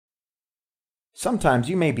Sometimes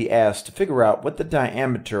you may be asked to figure out what the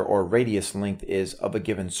diameter or radius length is of a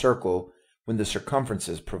given circle when the circumference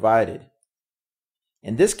is provided.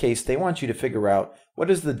 In this case, they want you to figure out what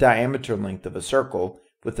is the diameter length of a circle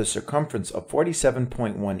with a circumference of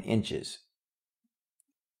 47.1 inches.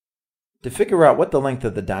 To figure out what the length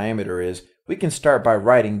of the diameter is, we can start by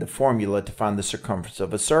writing the formula to find the circumference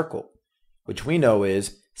of a circle, which we know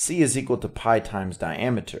is c is equal to pi times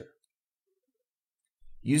diameter.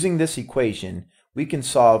 Using this equation, we can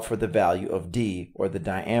solve for the value of d, or the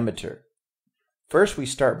diameter. First, we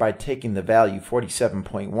start by taking the value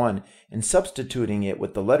 47.1 and substituting it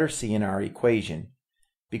with the letter c in our equation.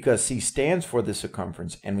 Because c stands for the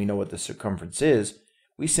circumference and we know what the circumference is,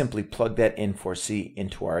 we simply plug that in for c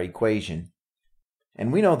into our equation.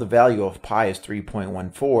 And we know the value of pi is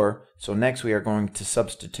 3.14, so next we are going to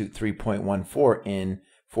substitute 3.14 in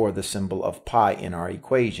for the symbol of pi in our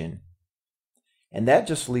equation. And that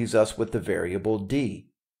just leaves us with the variable d.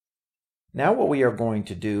 Now what we are going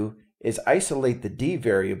to do is isolate the d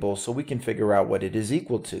variable so we can figure out what it is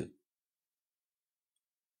equal to.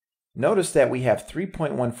 Notice that we have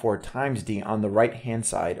 3.14 times d on the right hand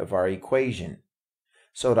side of our equation.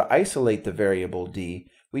 So to isolate the variable d,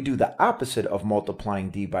 we do the opposite of multiplying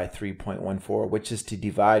d by 3.14, which is to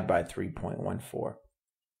divide by 3.14.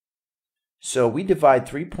 So we divide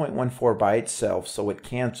 3.14 by itself so it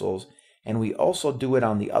cancels, and we also do it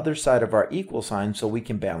on the other side of our equal sign so we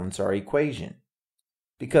can balance our equation.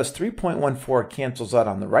 Because 3.14 cancels out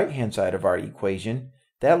on the right hand side of our equation,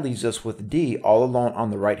 that leaves us with d all alone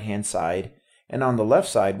on the right hand side, and on the left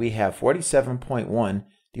side we have 47.1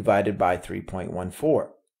 divided by 3.14.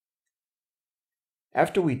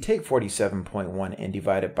 After we take 47.1 and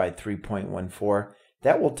divide it by 3.14,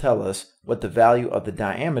 that will tell us what the value of the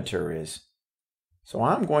diameter is. So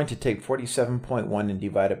I'm going to take 47.1 and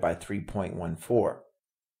divide it by 3.14.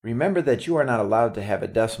 Remember that you are not allowed to have a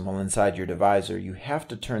decimal inside your divisor. You have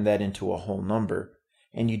to turn that into a whole number.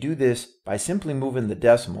 And you do this by simply moving the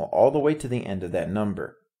decimal all the way to the end of that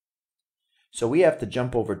number. So we have to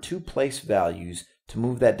jump over two place values to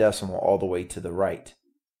move that decimal all the way to the right.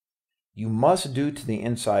 You must do to the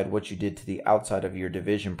inside what you did to the outside of your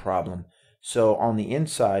division problem. So on the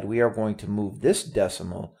inside, we are going to move this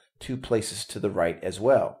decimal 2 places to the right as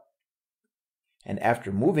well. And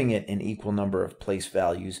after moving it an equal number of place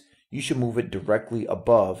values, you should move it directly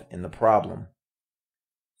above in the problem.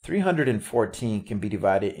 314 can be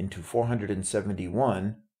divided into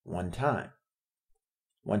 471 one time.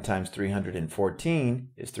 1 times 314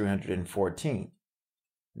 is 314.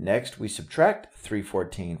 Next, we subtract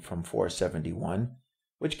 314 from 471,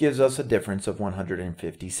 which gives us a difference of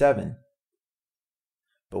 157.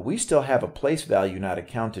 But we still have a place value not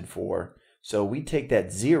accounted for, so we take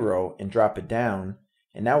that 0 and drop it down,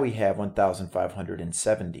 and now we have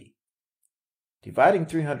 1,570. Dividing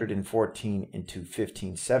 314 into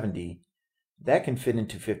 1570, that can fit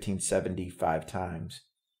into 1570 5 times.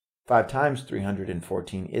 5 times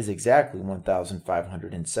 314 is exactly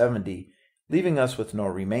 1,570, leaving us with no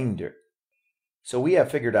remainder. So we have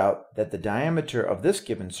figured out that the diameter of this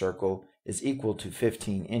given circle is equal to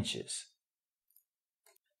 15 inches.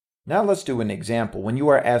 Now let's do an example when you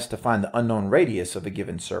are asked to find the unknown radius of a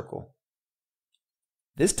given circle.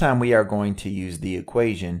 This time we are going to use the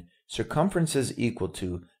equation circumference is equal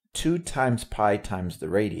to 2 times pi times the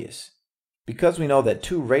radius. Because we know that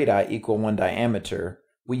 2 radii equal 1 diameter,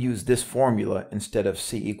 we use this formula instead of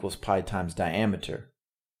c equals pi times diameter.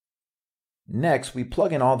 Next, we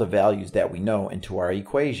plug in all the values that we know into our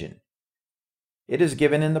equation. It is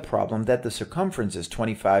given in the problem that the circumference is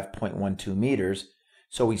 25.12 meters,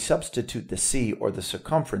 so we substitute the c, or the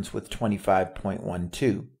circumference, with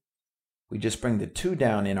 25.12. We just bring the 2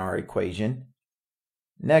 down in our equation.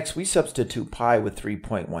 Next, we substitute pi with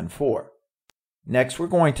 3.14. Next, we're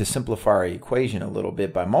going to simplify our equation a little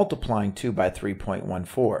bit by multiplying 2 by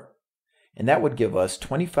 3.14. And that would give us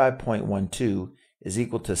 25.12 is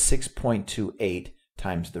equal to 6.28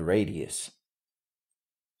 times the radius.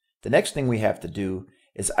 The next thing we have to do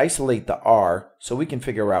is isolate the r so we can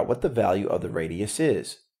figure out what the value of the radius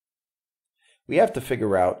is. We have to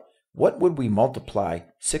figure out what would we multiply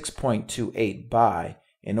 6.28 by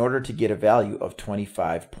in order to get a value of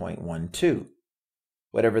 25.12.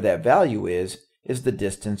 Whatever that value is the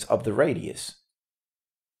distance of the radius.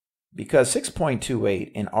 Because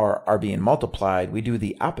 6.28 and r are being multiplied, we do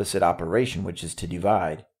the opposite operation, which is to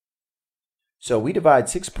divide. So we divide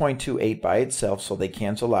 6.28 by itself so they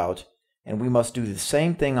cancel out, and we must do the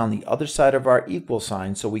same thing on the other side of our equal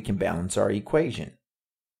sign so we can balance our equation.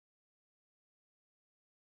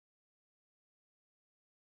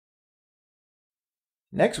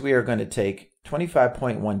 Next, we are going to take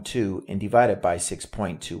 25.12 and divide it by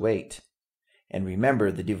 6.28. And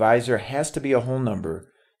remember, the divisor has to be a whole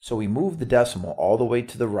number, so we move the decimal all the way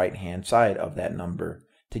to the right-hand side of that number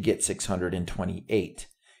to get 628.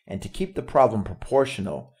 And to keep the problem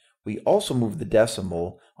proportional, we also move the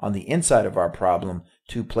decimal on the inside of our problem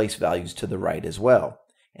 2 place values to the right as well,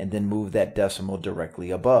 and then move that decimal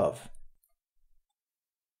directly above.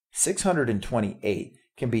 628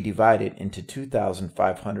 can be divided into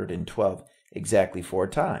 2,512 exactly 4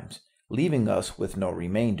 times, leaving us with no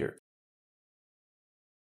remainder.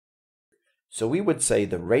 So we would say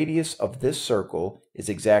the radius of this circle is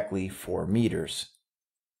exactly 4 meters.